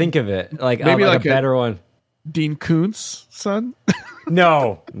hard to think of it like maybe like a better one. Dean Koontz son?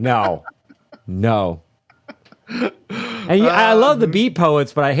 No. And I love the Beat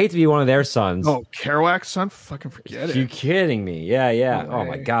Poets, but I hate to be one of their sons. Oh, Kerouac's son? Fucking forget it. You kidding me? Yeah. No Oh way.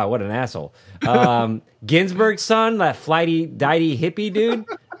 my God, what an asshole. Ginsberg's son, that flighty, dighty hippie dude.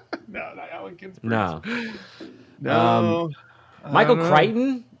 not Alan Ginsberg. No. No. Michael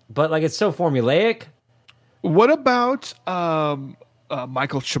Crichton, but like it's so formulaic. What about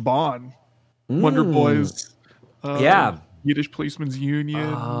Michael Chabon, Wonder Boys? Yeah. Yiddish Policeman's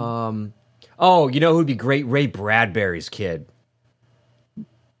Union. Oh, you know who'd be great? Ray Bradbury's kid.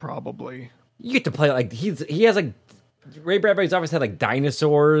 Probably. You get to play like he has like Ray Bradbury's always had like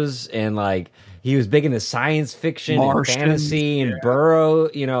dinosaurs and like he was big into science fiction and fantasy and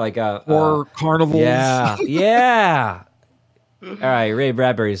Burrow, you know, like or carnivals. Yeah, yeah. All right, Ray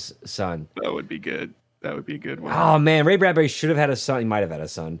Bradbury's son. That would be good. That would be a good one. Oh man, Ray Bradbury should have had a son. He might have had a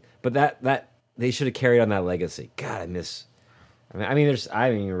son, but that they should have carried on that legacy. God, I haven't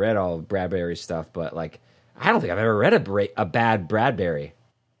even read all of Bradbury's stuff, but like I don't think I've ever read a bad Bradbury.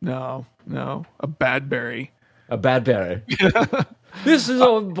 No, a Badberry. A Badberry. This is a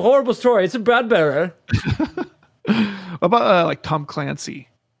horrible story. It's a Bradbury. What about like Tom Clancy?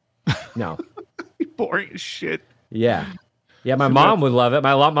 No. Boring as shit. Yeah. Yeah, my mom would love it.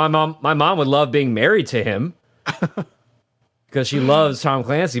 My mom would love being married to him because she loves Tom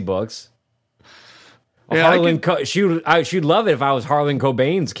Clancy books. Yeah, she'd love it if I was Harlan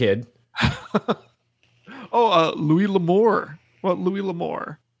Cobain's kid. Louis L'Amour. Well, Louis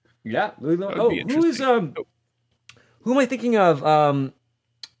L'Amour. Yeah, Louis L'Amour. Who am I thinking of? Oh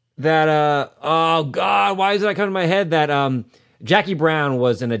God, why is it not coming to my head that Jackie Brown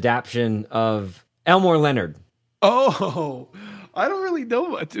was an adaptation of Elmore Leonard? Oh, I don't really know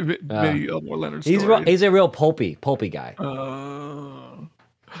much many Elmore Leonard stories. He's a real pulpy guy.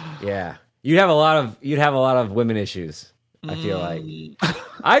 Yeah, you'd have a lot of women issues. I feel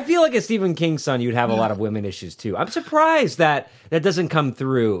like as Stephen King's son, you'd have a lot of women issues too. I'm surprised that doesn't come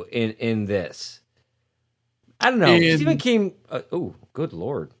through in this. I don't know. Stephen King. Oh, good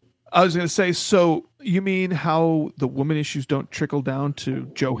Lord. I was going to say, so you mean how the woman issues don't trickle down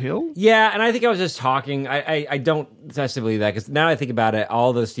to Joe Hill? Yeah, and I think I was just talking. I don't necessarily believe that because now I think about it,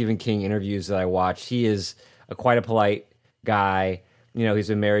 all the Stephen King interviews that I watched, he is quite a polite guy. You know, he's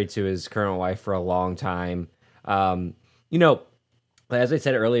been married to his current wife for a long time. You know, as I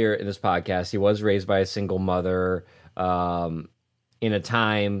said earlier in this podcast, he was raised by a single mother in a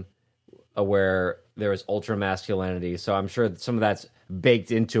time where there was ultra masculinity. So I'm sure some of that's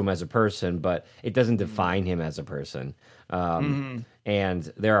baked into him as a person, but it doesn't define him as a person.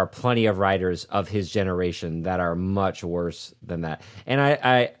 And there are plenty of writers of his generation that are much worse than that. And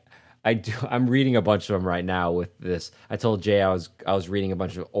I'm reading a bunch of them right now with this. I told Jay I was reading a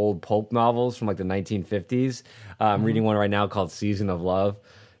bunch of old pulp novels from like the 1950s. I'm reading one right now called Season of Love,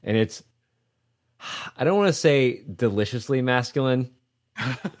 and it's, I don't want to say deliciously masculine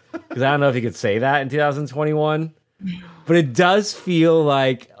because I don't know if you could say that in 2021, but it does feel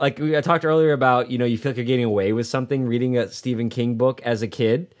like I talked earlier about, you know, you feel like you're getting away with something reading a Stephen King book as a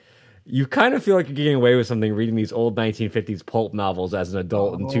kid. You kind of feel like you're getting away with something reading these old 1950s pulp novels as an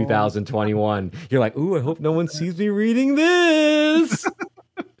adult in 2021. You're like, ooh, I hope no one sees me reading this.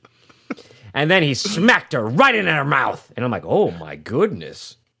 And then he smacked her right in her mouth. And I'm like, oh my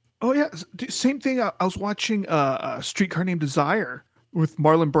goodness. Oh yeah. Same thing. I was watching a Streetcar Named Desire with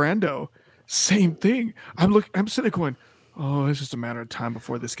Marlon Brando. Same thing. I'm sitting there going, oh, it's just a matter of time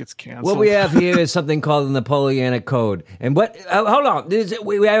before this gets canceled. What we have here is something called the Napoleonic Code. And what? Hold on.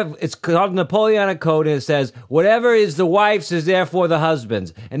 It's called the Napoleonic Code, and it says, whatever is the wife's is therefore the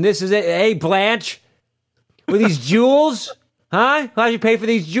husband's. And this is it. Hey, Blanche, with these jewels, huh? How'd you pay for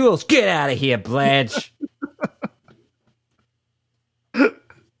these jewels? Get out of here, Blanche.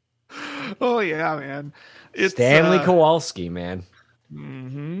 Oh, yeah, man. It's Stanley Kowalski, man.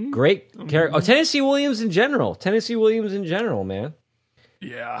 Great character. Oh, Tennessee Williams in general, man.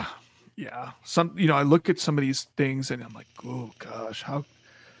 Yeah. I look at some of these things and I'm like, oh gosh,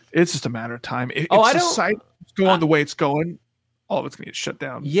 it's just a matter of time. If society going the way it's going, all of it's gonna get shut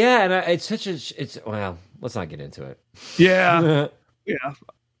down. Yeah, and well, let's not get into it. Yeah. Yeah.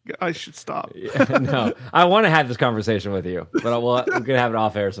 I should stop. No, I want to have this conversation with you, but we're gonna have it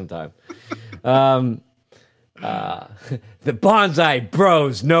off air sometime. The Bonsai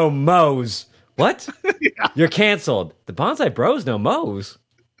Bros no mows. What? Yeah. You're canceled. The Bonsai Bros no mows.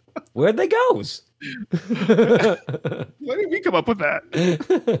 Where'd they goes? Why did we come up with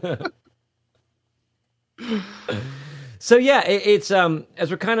that? So yeah, it's as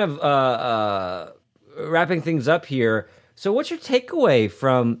we're kind of wrapping things up here. So what's your takeaway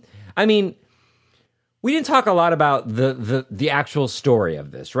from? I mean, we didn't talk a lot about the actual story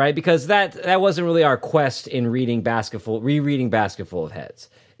of this, right? Because that wasn't really our quest in rereading Basketful of Heads.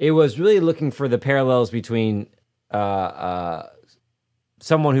 It was really looking for the parallels between someone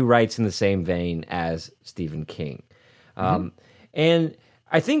who writes in the same vein as Stephen King. And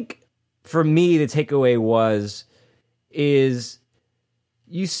I think for me, the takeaway is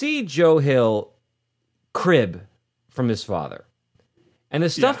you see Joe Hill crib from his father. And the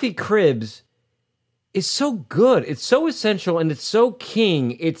stuff he cribs is so good. It's so essential and it's so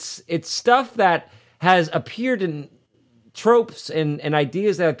King. It's stuff that has appeared in tropes and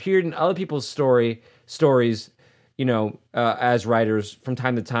ideas that appeared in other people's stories, as writers from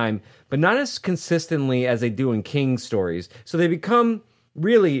time to time, but not as consistently as they do in King's stories. So they become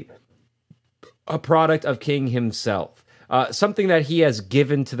really a product of King himself, something that he has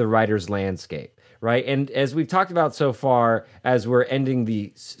given to the writer's landscape, right? And as we've talked about so far, as we're ending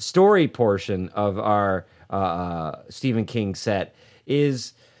the story portion of our Stephen King set,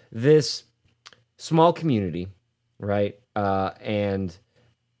 is this small community, right? And,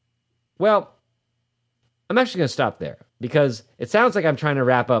 well, I'm actually going to stop there because it sounds like I'm trying to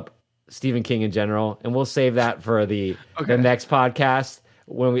wrap up Stephen King in general, and we'll save that for the next podcast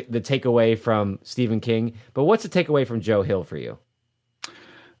when the takeaway from Stephen King. But what's the takeaway from Joe Hill for you?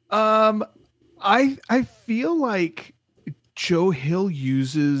 I feel like Joe Hill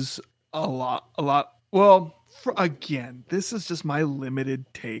uses a lot. Well, again, this is just my limited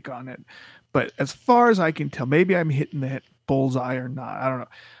take on it. But as far as I can tell, maybe I'm hitting the bullseye or not. I don't know.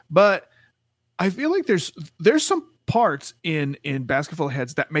 But I feel like there's some parts in Basketful of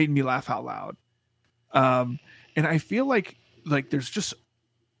Heads that made me laugh out loud. And I feel like there's just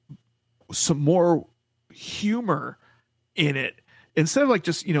some more humor in it. Instead of like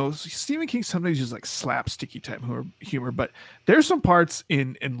just, Stephen King sometimes uses like slapsticky type humor, but there's some parts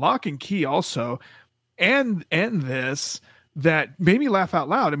in Lock and Key also and this that made me laugh out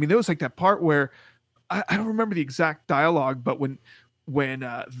loud. I mean, there was like that part where I don't remember the exact dialogue, but when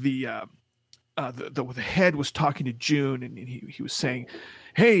the head was talking to June and he was saying,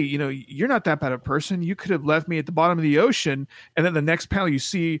 hey, you're not that bad of a person. You could have left me at the bottom of the ocean. And then the next panel you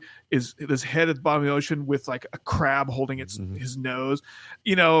see is this head at the bottom of the ocean with like a crab holding his nose,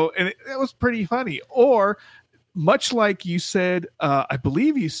 and it was pretty funny. Or much like you said, I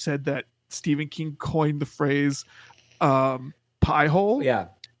believe you said that Stephen King coined the phrase pie hole. Yeah.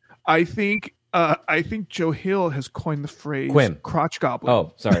 I think Joe Hill has coined the phrase crotch goblin.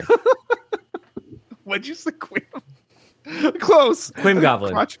 Oh, sorry. What'd you say, Quim? Close. Quim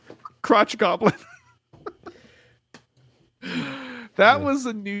goblin. Crotch goblin. That was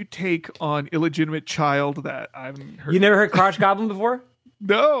a new take on illegitimate child that I've heard. You never heard crotch goblin before?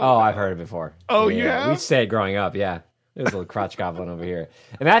 No. Oh, I've heard it before. Oh, yeah? We said growing up, yeah. There's a little crotch goblin over here.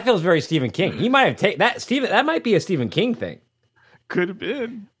 And that feels very Stephen King. He might have taken that. That might be a Stephen King thing. Could have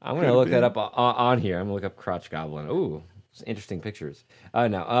been. I'm going to look that up on here. I'm going to look up crotch goblin. Ooh, interesting pictures.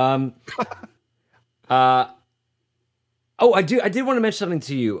 No. I did want to mention something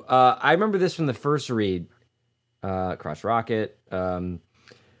to you. I remember this from the first read, Crotch Rocket,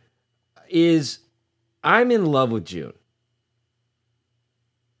 is I'm in love with June.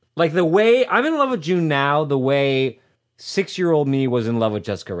 Like the way I'm in love with June now, the way 6-year-old me was in love with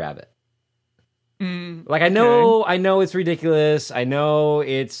Jessica Rabbit. Like I know it's ridiculous. I know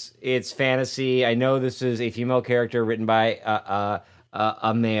it's fantasy. I know this is a female character written by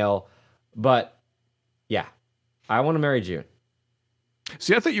a male, but yeah, I want to marry June.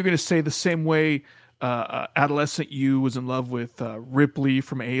 See, I thought you were going to say the same way adolescent you was in love with Ripley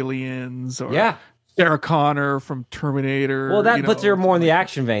from Aliens, or Sarah Connor from Terminator. Well, that puts her more in the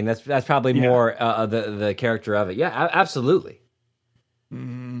action vein. That's probably more the character of it. Yeah, absolutely.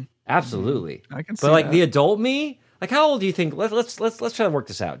 Absolutely. I can see But like that. the adult me, like how old do you think? Let's try to work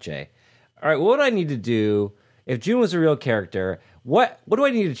this out, Jay. All right, what do I need to do if June was a real character? What do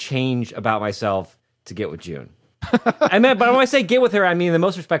I need to change about myself to get with June? But when I say get with her, I mean in the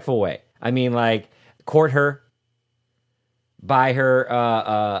most respectful way. I mean like court her, buy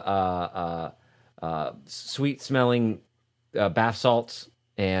her sweet smelling bath salts,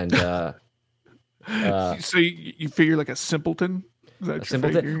 and so you figure like a simpleton. Is that what you're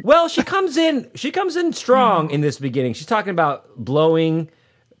figuring? Well, she comes in strong in this beginning. She's talking about blowing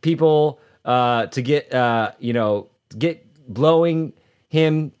people to get blowing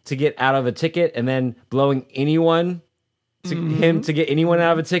him to get out of a ticket, and then blowing him to get anyone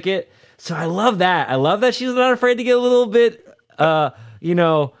out of a ticket. So I love that. I love that she's not afraid to get a little bit, a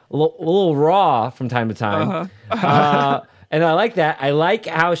little raw from time to time. And I like that. I like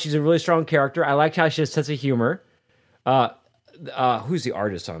how she's a really strong character. I like how she has a sense of humor. Who's the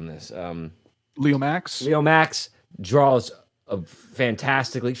artist on this? Leo Max. Leo Max draws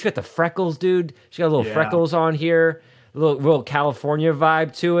fantastically. She got the freckles, dude. She got little freckles on here. A little California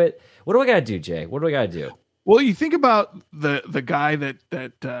vibe to it. What do I gotta do, Jay? What do I gotta do? Well, you think about the guy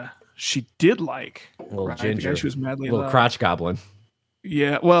that she did like, A little right? ginger. The guy she was madly in little love. crotch goblin.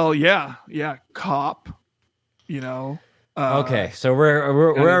 Yeah. Well, yeah. Cop. You know. Okay, so we're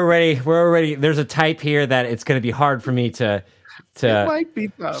already. There's a type here that it's going to be hard for me to. It might be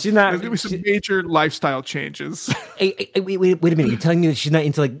tough. She's not. There's gonna be some major lifestyle changes. Hey, wait a minute. You're telling me that she's not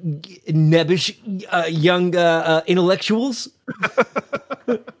into like nebbish young intellectuals?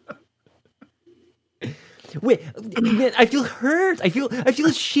 Wait, man, I feel hurt. I feel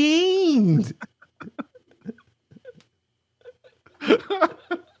ashamed.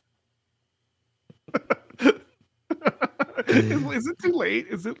 Is it too late?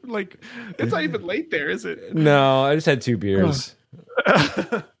 Is it like it's not even late there, is it? No, I just had 2 beers.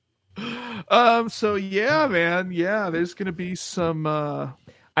 So yeah, man. Yeah, there's gonna be some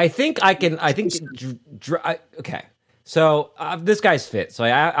I think. Okay. So this guy's fit. So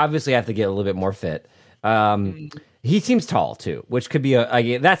I obviously have to get a little bit more fit. He seems tall too, which could be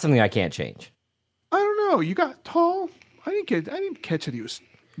that's something I can't change. I don't know. You got tall? I didn't catch that he was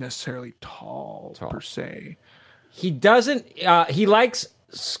necessarily tall. Per se. He doesn't. He likes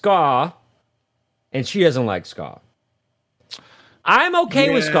ska, and she doesn't like ska. I'm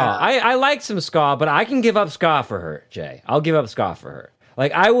okay with ska. I like some ska, but I can give up ska for her, Jay. I'll give up ska for her.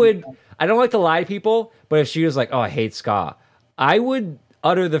 Like I would. I don't like to lie to people, but if she was like, "Oh, I hate ska," I would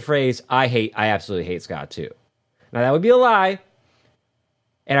utter the phrase, I absolutely hate ska too." Now that would be a lie,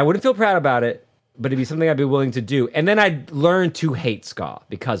 and I wouldn't feel proud about it, but it'd be something I'd be willing to do. And then I'd learn to hate ska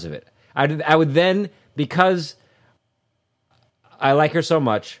because of it. I would then, because I like her so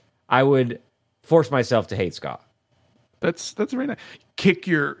much, I would force myself to hate ska. That's very nice.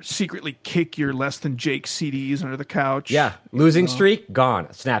 Secretly kick your Less Than Jake CDs under the couch. Yeah, losing streak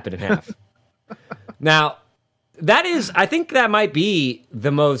gone. Snap it in half. Now, I think that might be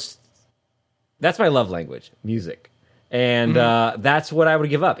the most. That's my love language, music, and that's what I would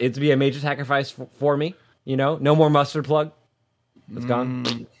give up. It'd be a major sacrifice for me. You know, no more mustard plug. It's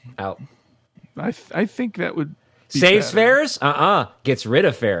gone. Out. I think that would. Saves Ferris? Gets rid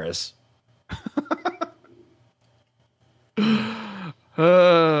of Ferris.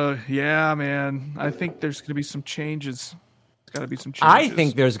 Yeah, man. I think there's going to be some changes. There's got to be some changes. I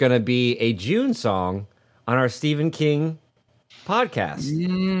think there's going to be a June song on our Stephen King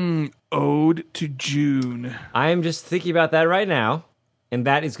podcast. Ode to June. I am just thinking about that right now, and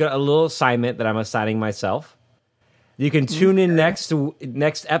that is a little assignment that I'm assigning myself. You can tune in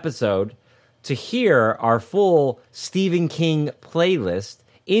next episode to hear our full Stephen King playlist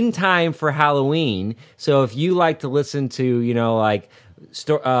in time for Halloween. So if you like to listen to,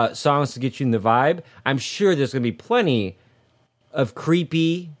 songs to get you in the vibe, I'm sure there's going to be plenty of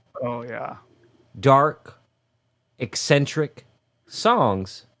creepy, dark, eccentric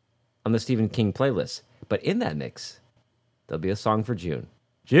songs on the Stephen King playlist. But in that mix, there'll be a song for June.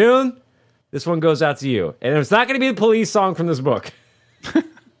 June, this one goes out to you. And it's not going to be the Police song from this book.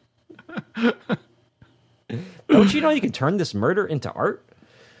 Don't you know you can turn this murder into art?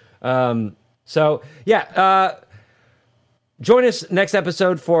 Join us next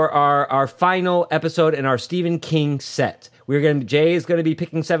episode for our final episode in our Stephen King set. Jay is going to be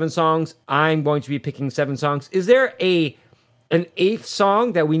picking 7 songs. I'm going to be picking 7 songs. Is there an 8th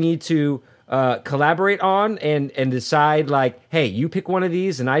song that we need to collaborate on and decide, like, hey, you pick one of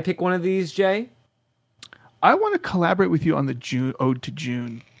these and I pick one of these, Jay? I want to collaborate with you on the Ode to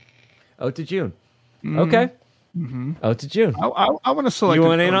June. Ode to June. Okay. Mm-hmm. Ode to June. I want to select. You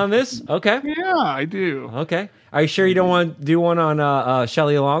want in on this? Okay. Yeah, I do. Okay. Are you sure you don't want to do one on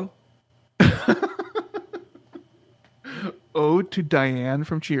Shelley Long? Ode to Diane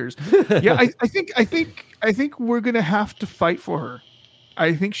from Cheers. Yeah, I think we're gonna have to fight for her.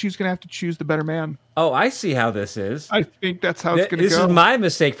 I think she's gonna have to choose the better man. Oh, I see how this is. I think that's how it's gonna go. This is my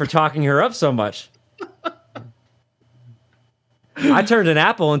mistake for talking her up so much. I turned an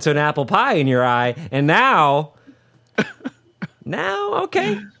apple into an apple pie in your eye, and now,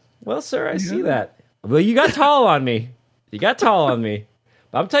 okay. Well, sir, I see that. Well, you got tall on me. But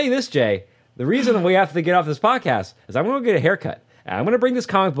I'm telling you this, Jay. The reason we have to get off this podcast is I'm going to get a haircut. And I'm going to bring this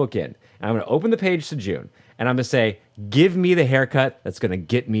comic book in. And I'm going to open the page to June. And I'm going to say, give me the haircut that's going to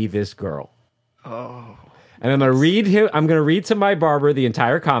get me this girl. Oh. And I'm going to read to my barber the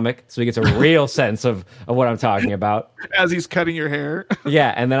entire comic so he gets a real sense of what I'm talking about. As he's cutting your hair.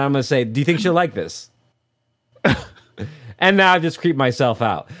 Yeah, and then I'm going to say, do you think she'll like this? And now I've just creeped myself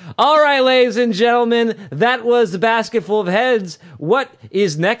out. All right, ladies and gentlemen, that was the Basket Full of Heads. What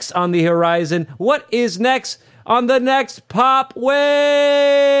is next on the horizon? What is next on the next Pop Wave?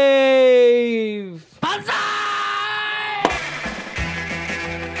 Banzai!